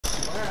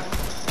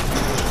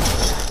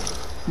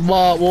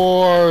Bot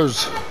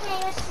Wars.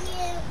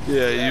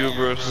 Yeah, you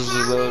versus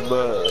another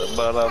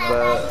but I'm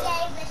bad.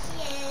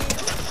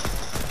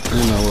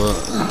 You know what?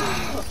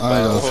 I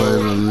ain't gonna say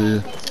nothing to you.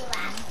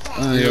 I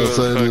ain't You gonna a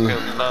say nothing.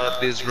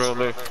 fucking 90s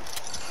roller.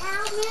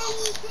 How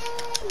many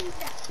days?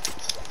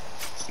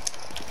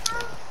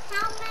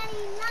 How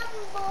many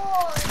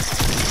numbers?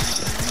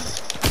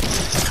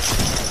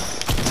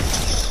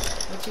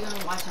 What you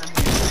gonna watch on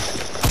here?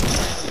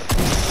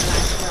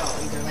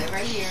 Either lay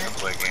right here. I'm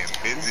fucking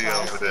busy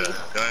over there.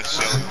 Gun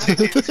show.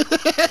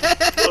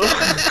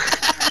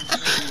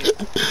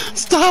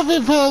 Stop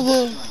it, Pablo.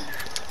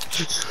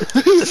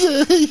 He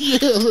said he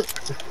yelled.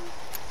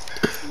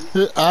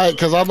 Alright,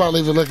 cause I'm not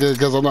even looking,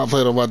 cause I'm not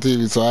playing on my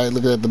TV, so I ain't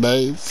looking at the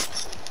names.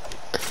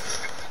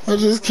 I'm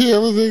just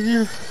killing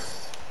nigga.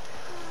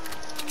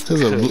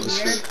 There's a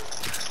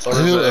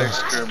There's an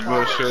extra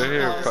bush right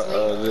here.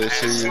 They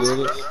see you with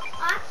it.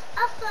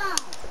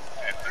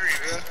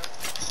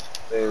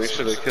 Hey, we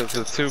should have killed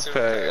the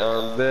 2-pack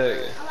on deck.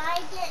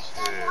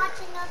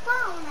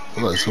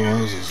 like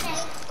someone else's.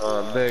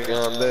 On deck,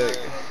 on deck.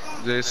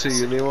 JC,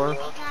 you need one?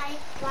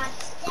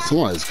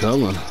 Somebody's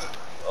coming.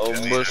 Oh,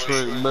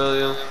 Bushwick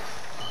Million.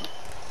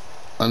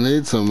 I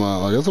need some.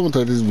 I guess I'm gonna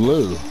take these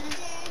blue.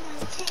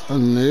 I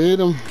need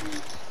them.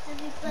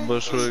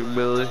 Bushwick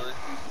Billy.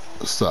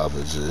 Stop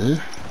it, G.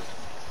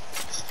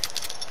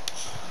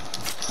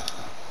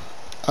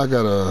 I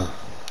gotta.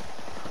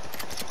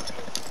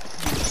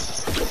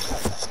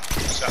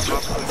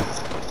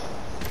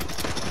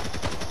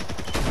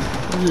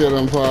 Get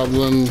him,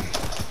 Poblin.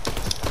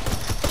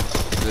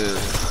 Yeah.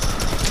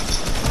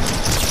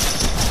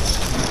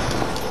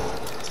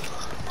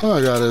 I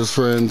got his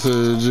friend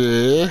too,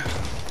 G.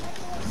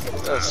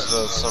 That's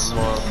some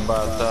more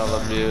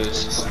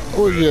Bartholomew's.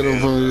 We get him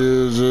from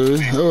you, G.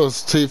 That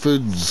was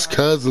Tifu's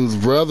cousins,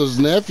 brothers,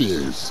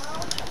 nephews.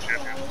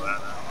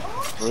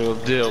 Real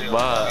deal,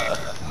 bye.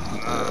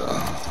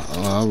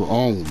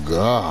 Oh,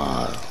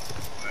 God.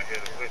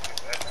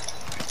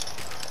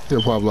 Here,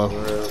 Pablo.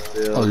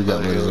 Oh, you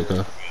got me.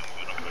 Okay.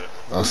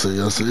 I see.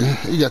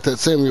 You got that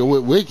Samuel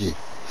with Wiki.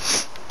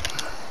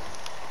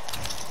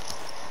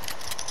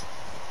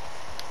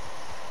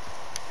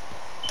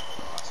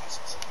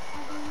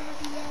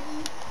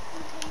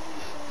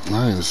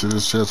 I ain't see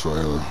this chest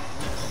right here.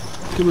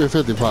 Give me a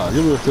 50 pot.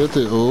 Give me a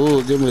 50.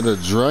 Oh, give me the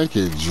drink.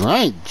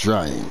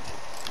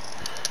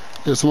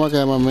 Yeah, somebody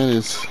got my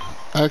minis.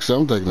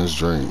 Actually, I'm taking this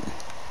drink.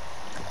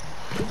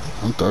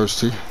 I'm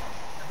thirsty.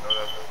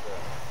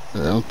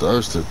 Yeah, I'm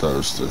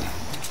thirsty.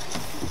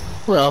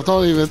 Ralph,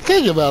 don't even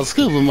think about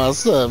scooping my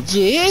stuff,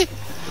 G.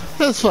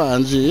 That's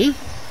fine, G.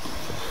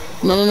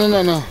 No.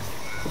 No.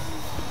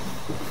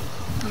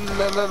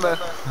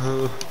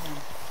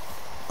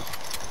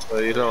 So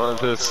you don't want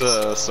this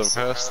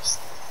suppressed?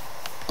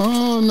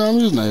 Oh, no, I'm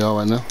using AR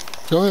right now.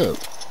 Go ahead.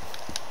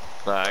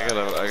 Nah, I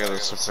gotta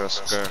suppress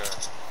car.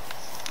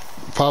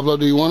 Pablo,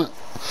 do you want it?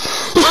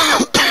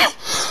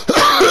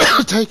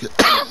 Take it.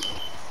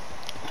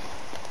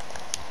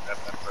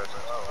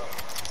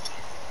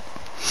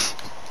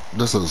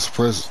 That's a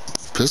suppressed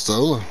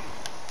pistol.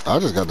 I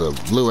just got the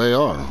blue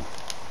AR.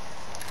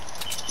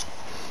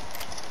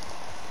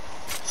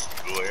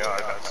 Blue AR,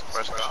 got a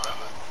suppressed gun.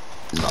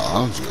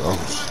 Nah, I'm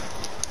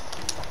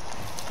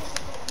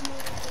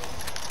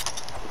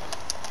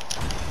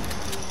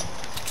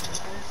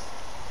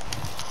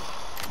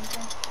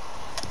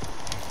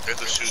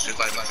Pistol shoots just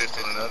like my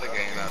pistol in the other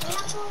game now.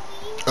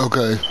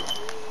 okay.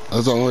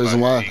 That's the only reason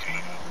why.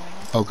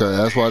 Okay,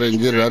 that's why I didn't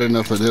get it. I didn't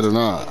know if it did or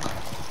not.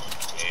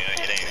 Yeah,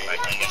 it ain't like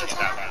you got a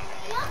shotgun.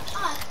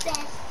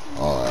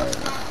 Alright.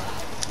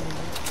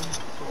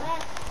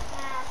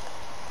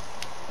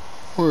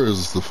 Where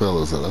is the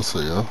fellas at? I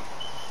see y'all.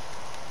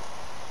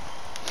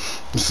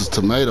 This is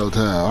Tomato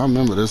Town. I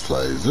remember this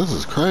place. This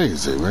is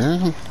crazy,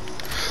 man.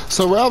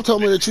 So Ralph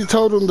told me that you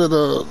told him that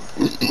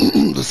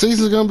the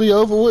season's gonna be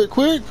over with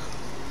quick.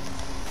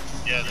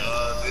 Yeah,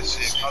 this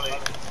shit probably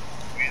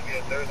Wednesday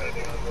or Thursday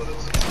they're gonna go to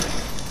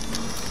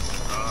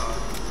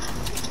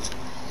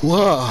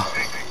Wow. I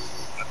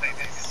think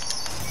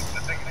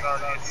it's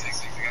already at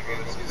 6. We're gonna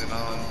go to season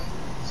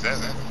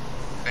 7.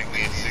 I think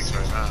we at 6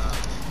 right now.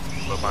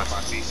 But by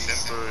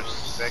December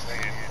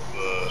 2nd,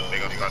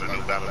 they're gonna start a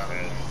new battle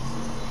pass.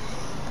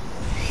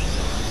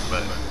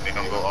 But they're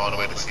gonna go all the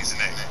way to season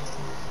 8.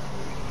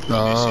 It's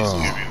just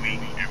every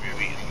week it's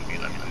gonna be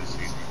like this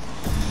season.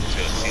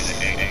 Till season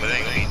 8. But they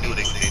ain't gonna be new,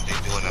 they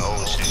doing the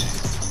old shit.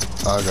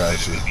 I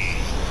got you.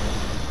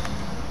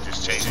 Just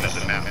changing up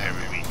the map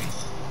every week.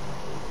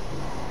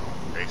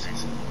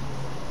 Basically.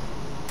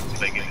 So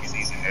they get the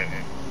season 8.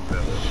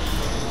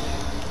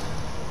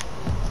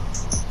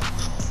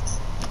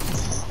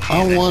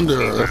 I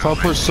wonder if I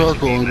push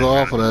circle and go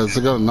off of that, is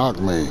it gonna knock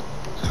me?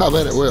 I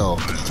bet it will.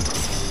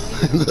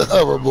 The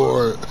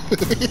hoverboard.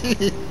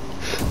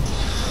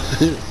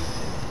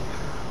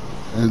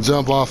 And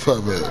jump off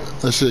of it.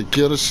 That shit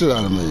kill the shit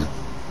out of me.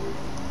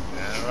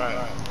 Yeah,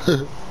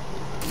 right.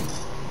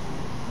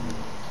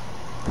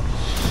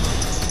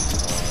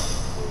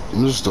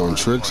 I'm just throwing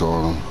tricks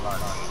on them.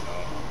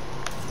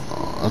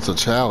 That's a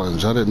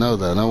challenge. I didn't know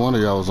that. No wonder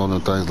y'all was on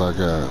them things like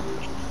that.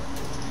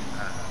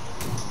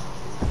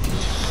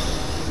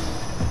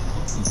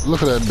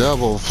 Look at that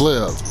double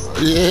flip.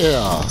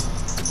 Yeah.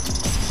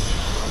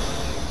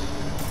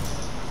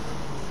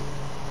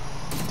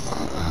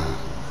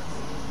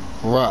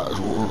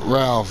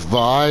 Ralph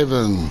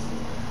vibing.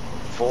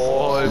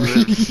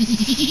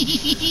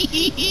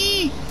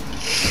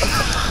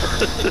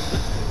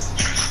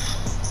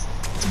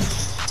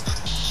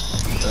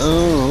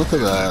 Oh, look at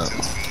that.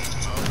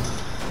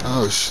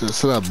 Oh shit,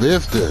 so I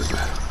biffed it.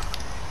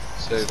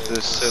 Check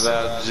this shit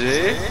out,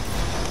 G.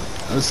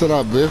 I said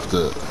I biffed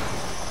it.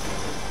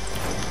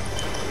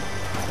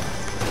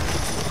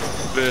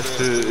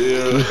 Biffed it,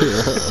 yeah.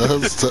 Yeah,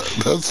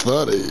 that's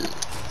funny.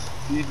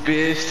 You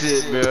biffed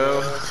it,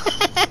 bro.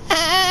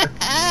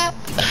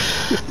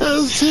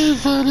 That's too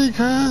funny,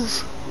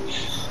 cuz.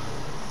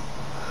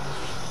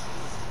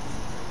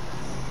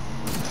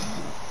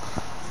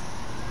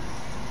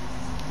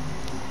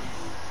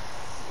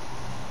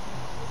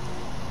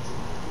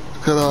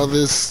 Look at all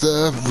this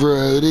stuff,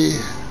 Brody.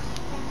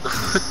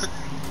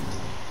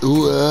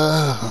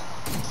 Wow.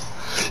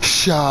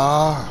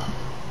 Shaw.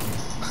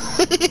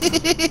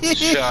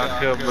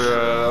 Shaka,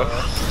 bro.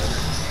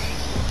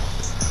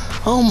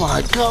 Oh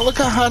my god, look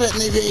how high that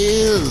nigga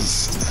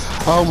is.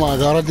 Oh my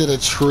god, I did a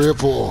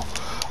triple.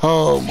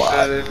 Oh my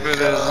god. You ain't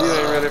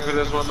ready for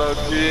this one, though,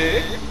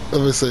 G?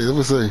 Let me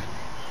see.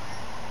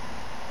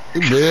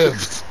 You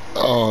biffed.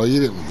 Oh, you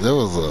didn't. That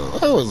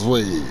was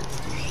weird.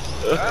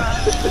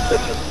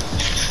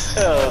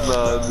 Hell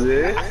no, G.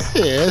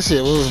 Yeah, that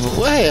shit was.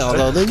 Well,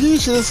 hell no, nigga. You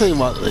should have seen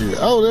my nigga.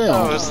 Oh, I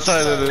damn. was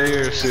tighter than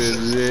your shit,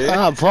 G.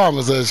 I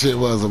promise that shit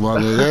wasn't my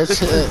nigga. That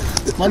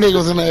shit, my nigga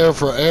was in the air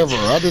forever.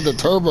 I did the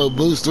turbo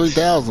boost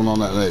 3000 on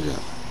that nigga.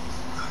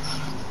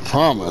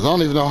 Promise. I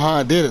don't even know how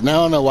I did it.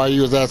 Now I know why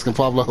you was asking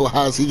Pablo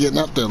how is he getting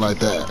up there like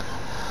that.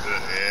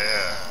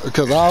 Yeah.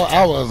 Because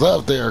I was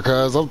up there,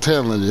 cuz. I'm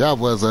telling you, I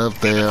was up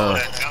there.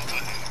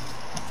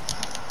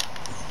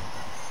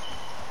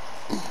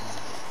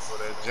 For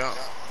that jump.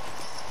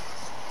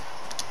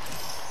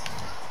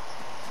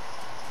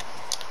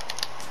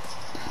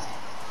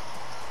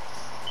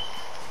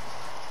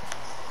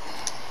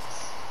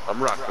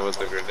 I'm rocking with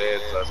the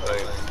grenades, I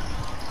think.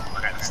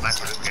 I got the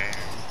sniper this game.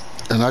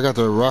 And I got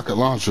the rocket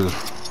launcher.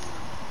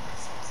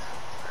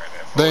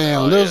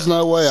 Damn, there's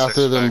no way I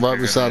threw them right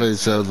beside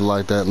each other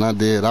like that, and I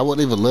did. I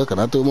wasn't even looking.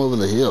 I threw them over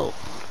the hill.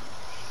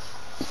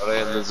 Are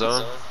they in the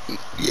zone?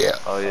 Yeah.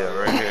 Oh, yeah,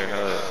 right here.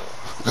 Hell yeah.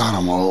 God,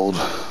 I'm old.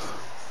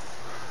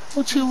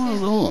 What you want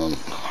doing?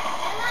 Can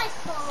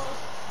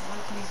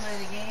you play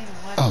the game?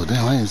 What? Oh,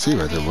 damn, I didn't see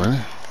right there,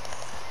 Brandon.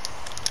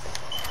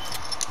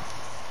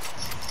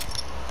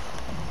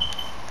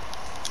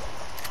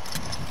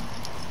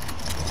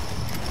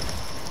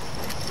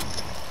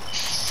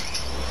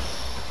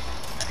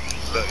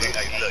 Look,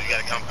 you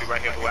gotta come through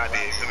right here for what I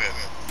did. Come here.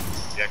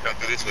 You gotta come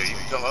through this way. You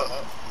can come up.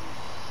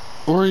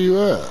 Where are you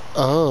at?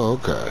 Oh,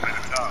 okay.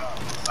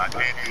 I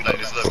came through like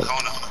this little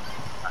corner.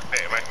 I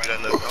came right through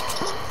that little corner.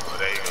 Oh,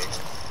 there you go.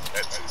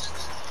 That's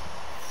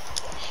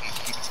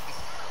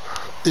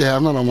it. Yeah,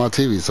 I'm not on my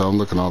TV, so I'm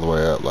looking all the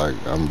way up like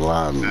I'm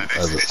blind. That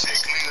As shit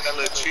clean with that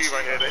little tree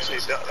right here. That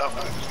shit ducked off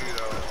with the tree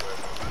though.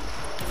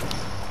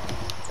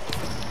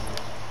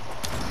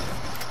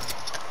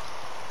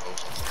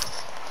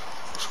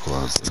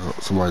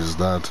 Somebody just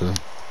died too.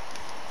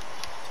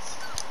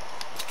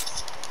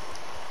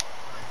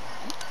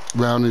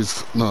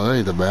 Brownies, no, that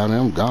ain't the brownie.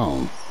 I'm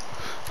gone.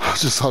 I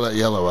just saw that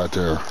yellow right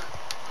there.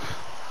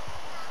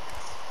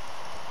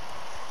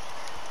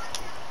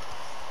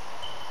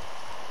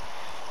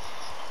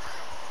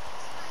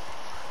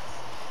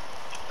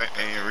 That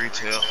ain't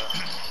retail.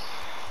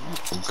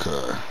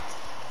 Okay.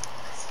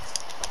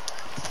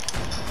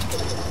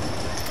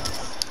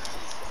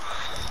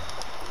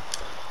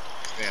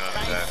 Stand on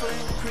that.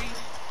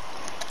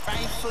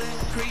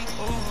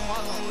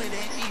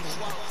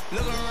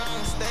 Look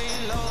around, stay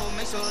low,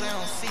 make sure they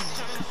don't see me.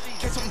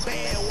 Catch some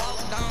bad, walk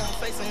down,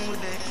 face them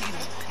with the heat.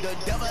 The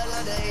devil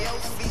of the yo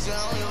feature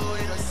on your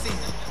way to see.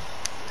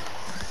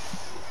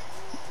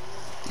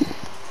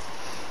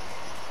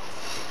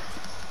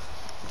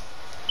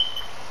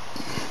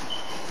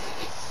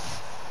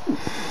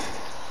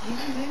 You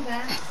can do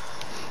that.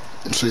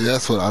 See,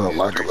 that's what I don't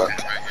like about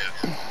it.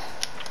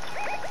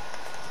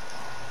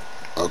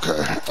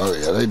 Okay. Oh,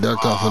 yeah, they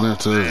ducked off in there,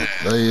 too.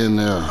 They in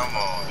there. Come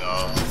on,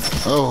 y'all.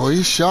 Oh,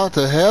 he shot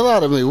the hell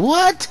out of me.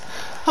 What?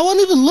 I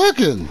wasn't even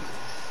looking.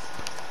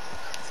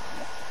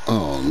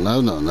 Oh, no.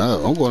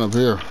 I'm going up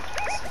here.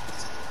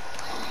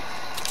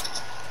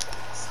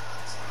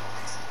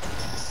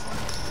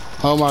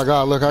 Oh, my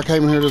God. Look, I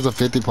came in here. There's a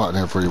 50 pot in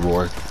here for you,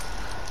 boy.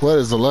 What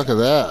is the luck of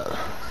that?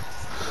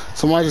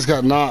 Somebody just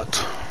got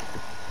knocked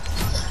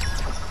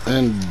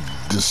and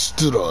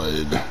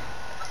destroyed.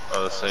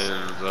 Oh, the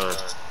same zone.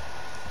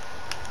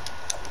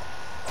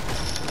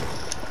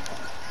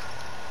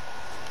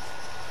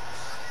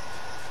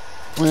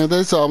 Man,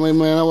 they saw me,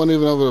 man. I wasn't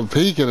even over the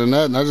peak and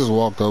that, and I just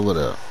walked over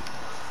there.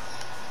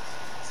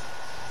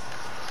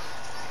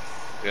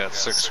 Got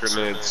 6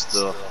 grenades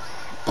still.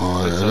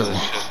 Oh Until yeah.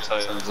 this shit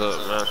tightens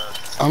up, man.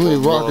 How many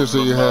rockets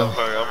do you have?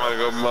 I'm gonna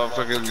go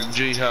motherfucking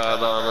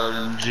jihad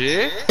on them,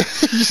 G.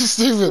 You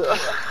stupid.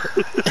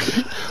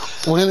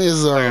 When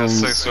is I got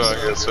 6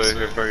 rockets right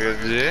here,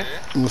 fucking G.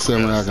 Let me see how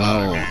many I can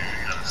hold.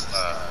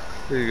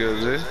 Here you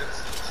go, G.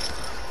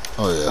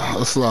 Oh yeah,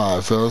 let's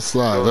slide, fellas,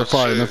 slide. They're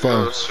fighting, they're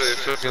Go fighting. straight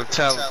fucking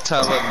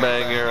talent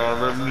banger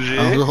on them, G.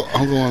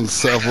 I'm going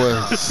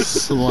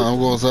southwest. I'm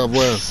going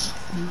southwest.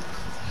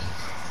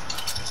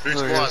 Three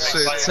Look at squads,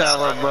 straight fighting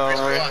talent now, bro. Three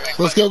banger. squads,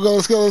 Let's go,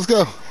 let's go, let's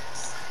go.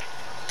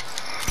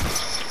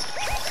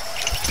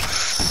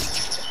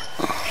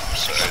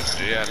 Sorry,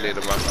 G. I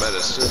needed my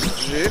medicine,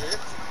 G.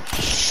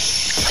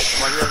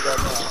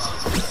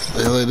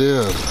 Yeah, they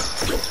did.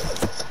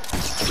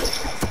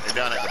 They're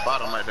down at the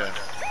bottom right there.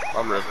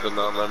 I'm ripping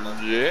on them,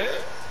 G. I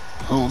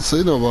don't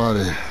see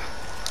nobody.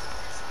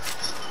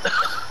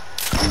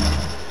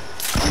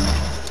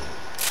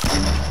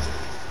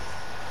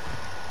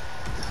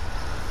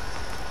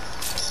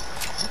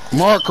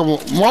 Mark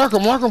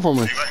them for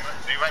me.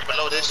 They right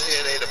below this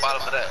here, they at the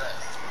bottom of that.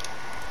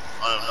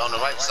 On the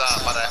right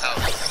side by that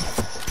house.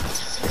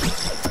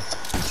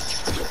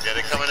 Yeah,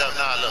 they coming up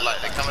now, look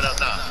like they coming up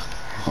now.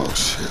 Oh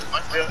shit.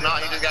 One still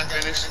knocked, he just got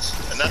finished.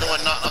 Another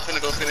one knocked, I'm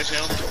finna go finish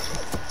him.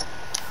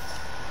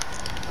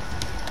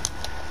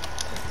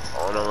 I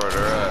don't know where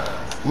they're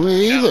at.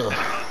 Me either.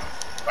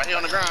 Right here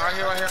on the ground, right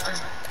here, right here. Right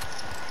here.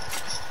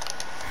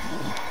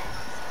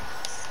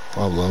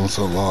 Pablo, I'm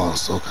so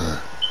lost. Okay.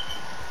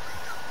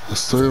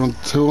 It's 2 on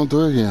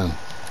 3 again.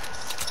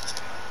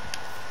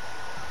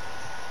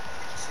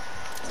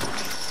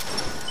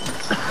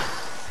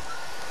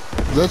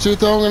 Is that you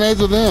throwing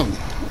grenades at them?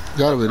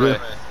 Gotta be there.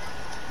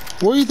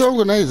 Where you throwing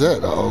grenades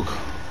at, dog?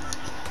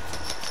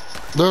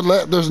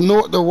 They're there's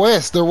north, they're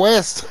west, they're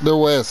west, they're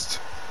west.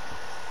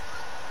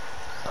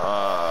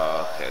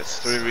 Okay, it's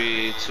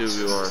 3v,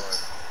 2v1.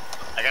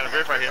 I got a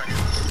brick right here.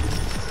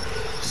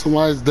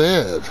 Somebody's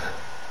dead.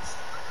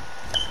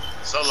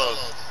 Solo.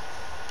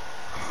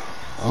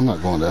 I'm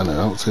not going down there.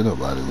 I don't see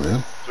nobody,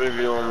 man.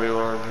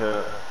 3v1v1,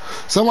 yeah.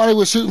 Somebody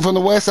was shooting from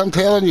the west. I'm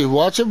telling you.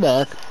 Watch your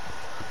back.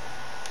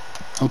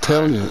 I'm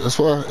telling you. That's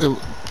why.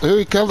 Here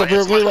he comes up here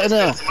with me right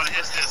now. Somebody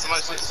here,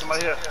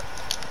 somebody here.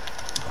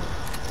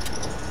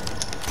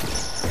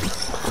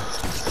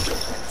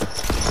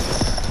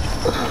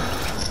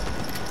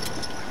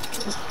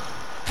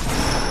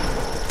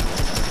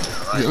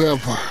 Get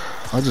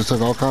up. I just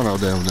took all kind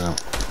of damage down.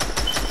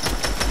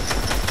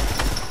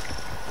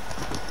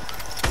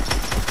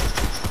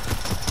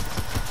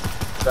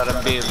 Got a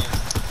beam.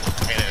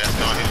 Hey, that's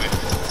gone, hit me.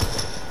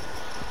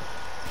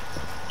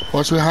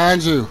 Watch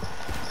behind you.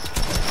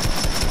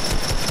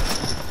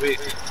 Wait.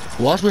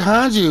 Watch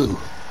behind you.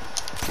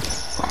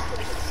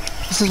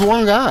 This is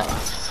one guy.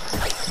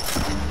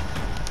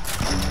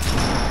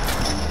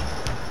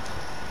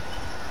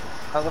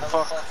 How the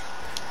fuck?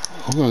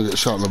 I'm gonna get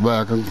shot in the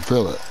back. I can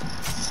feel it.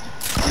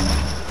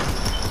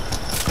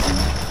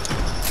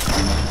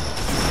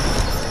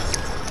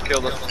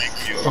 Killed him.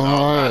 Thank you.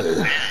 All right.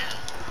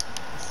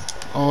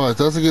 All right,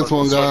 that's against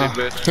one guy.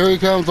 Here he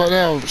comes right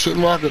now,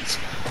 shooting rockets.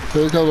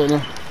 Here he comes right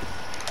now.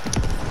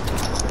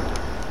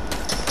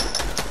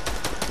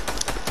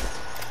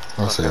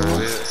 I see him.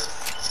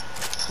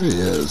 He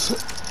is.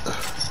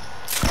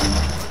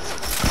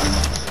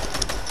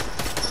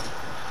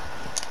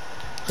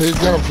 He's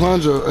got a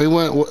plunger. He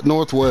went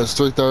northwest,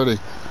 330.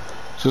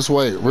 Just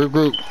wait,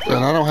 regroup.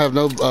 And I don't have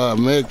no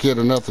med kit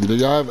or nothing. Do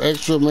y'all have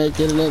extra med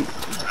kit or nothing?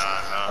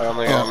 I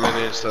only got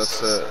minis,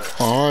 that's it.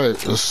 All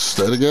right, let's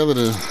stay together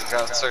then.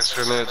 Got 6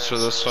 grenades for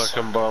this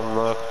fucking bum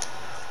left.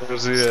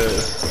 Where's he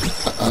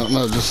at? I don't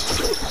know, just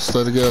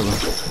stay together.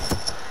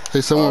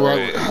 He's somewhere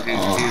right.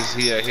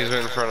 He's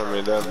right in front of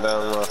me, down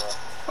low.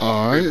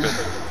 All right.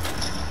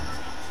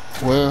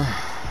 Where?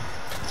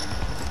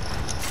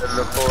 In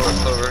the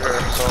forest over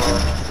here,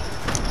 somewhere.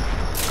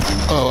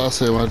 Oh, I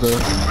see him right there.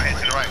 Right,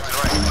 to the right, to the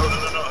right.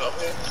 No, up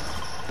here.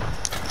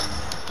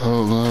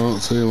 Oh no, I don't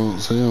see him. I don't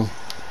see him.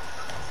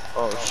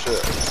 Oh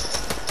shit.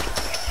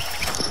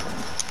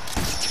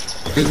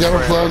 He's got a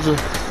plunger.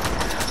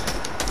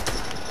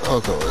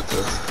 Okay, right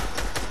there.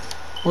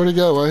 Where'd he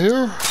go? Right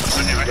here?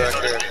 Back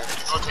here.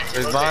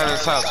 He's behind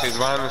his house. He's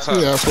behind his house.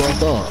 Yeah, that's what I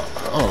thought.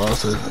 Oh, I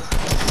see.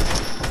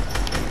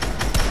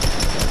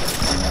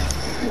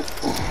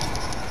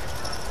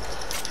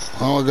 I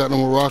don't got no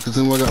more rockets.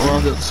 Anyone got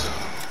rockets?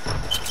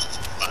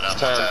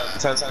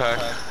 10 pack.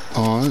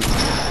 Alright.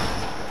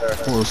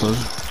 Where is it?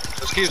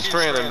 Just keep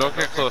spraying him. Don't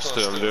get close to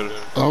him, dude.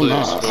 Oh, Please,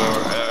 no.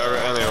 or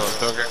anyone.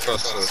 Don't get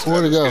close to this.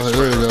 Where'd he go? Just keep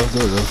There he spraying goes.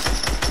 There he goes.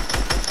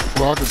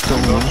 Rockets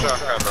coming him. on. Don't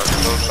shotgun him.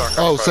 Don't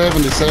shotgun Oh, fire.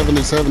 70,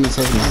 70, 70,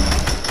 70.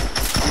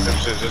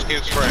 Just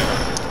keep spraying him.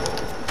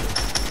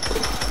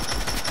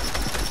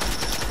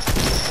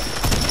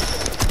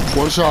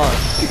 One shot.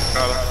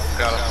 Got him.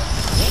 Got him.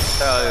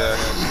 Hell yeah.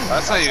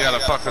 That's how you gotta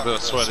fuck with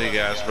those sweaty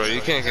guys, bro.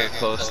 You can't get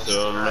close to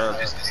them, man.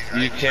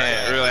 You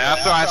can't, really.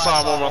 After I saw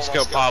him almost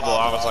kill Pablo,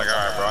 I was like,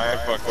 alright, bro, I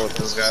ain't fucking with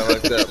this guy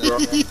like that, bro.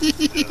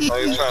 I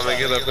ain't trying to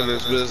get up in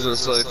his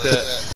business like that.